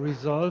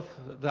resolve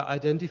the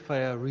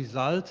identifier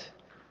result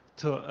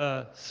to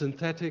a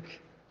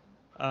synthetic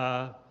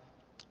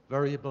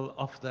variable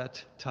of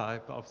that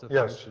type of the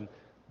function.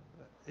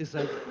 Is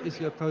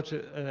your approach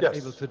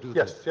able to do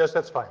this? Yes,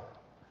 that's fine.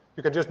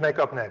 You can just make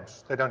up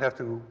names. They don't have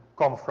to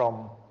come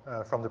from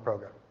the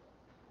program.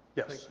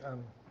 Yes.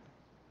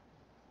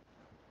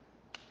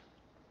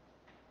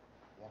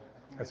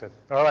 That's it.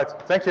 All right.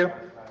 Thank you.